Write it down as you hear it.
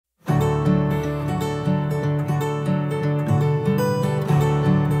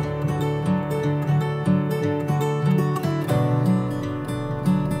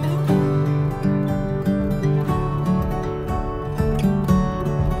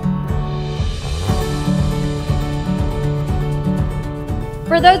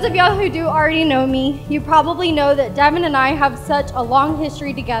For those of y'all who do already know me, you probably know that Devin and I have such a long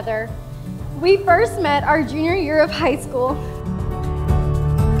history together. We first met our junior year of high school.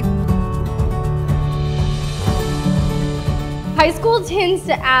 High school tends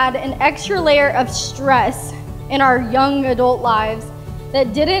to add an extra layer of stress in our young adult lives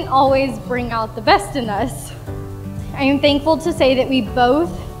that didn't always bring out the best in us. I am thankful to say that we both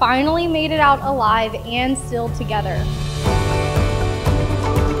finally made it out alive and still together.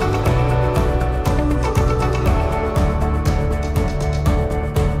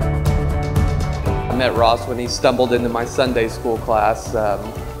 I met Ross when he stumbled into my Sunday school class,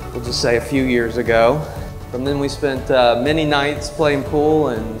 we'll just say a few years ago. From then we spent many nights playing pool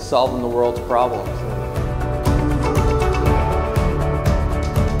and solving the world's problems.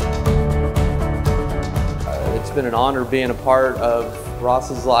 It's been an honor being a part of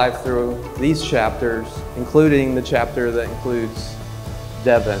Ross's life through these chapters, including the chapter that includes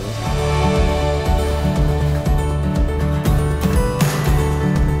Devin.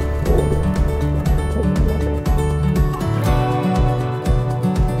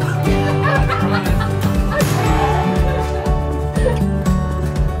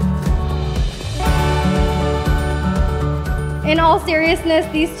 In all seriousness,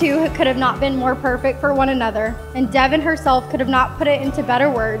 these two could have not been more perfect for one another, and Devin herself could have not put it into better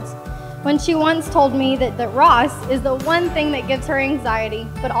words when she once told me that Ross is the one thing that gives her anxiety,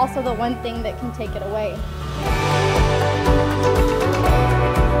 but also the one thing that can take it away.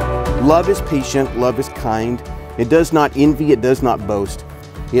 Love is patient, love is kind. It does not envy, it does not boast.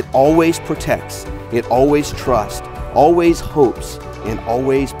 It always protects, it always trusts, always hopes, and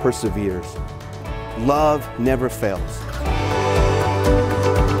always perseveres. Love never fails.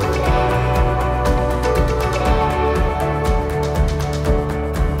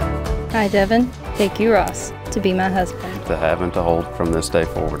 I, Devin, take you, Ross, to be my husband. To have and to hold from this day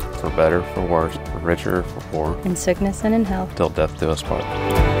forward, for better, for worse, for richer, for poor. In sickness and in health. Till death do us part.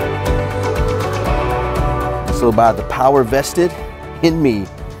 So by the power vested in me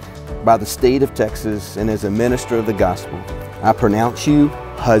by the state of Texas and as a minister of the gospel, I pronounce you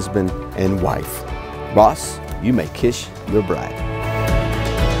husband and wife. Ross, you may kiss your bride.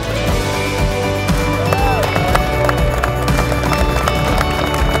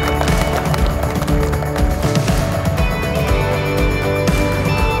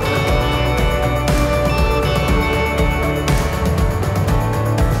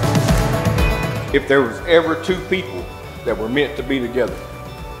 If there was ever two people that were meant to be together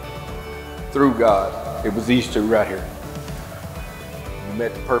through God, it was these two right here. You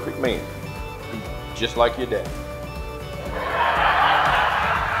met the perfect man, just like your dad.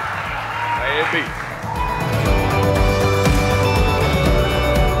 May it be.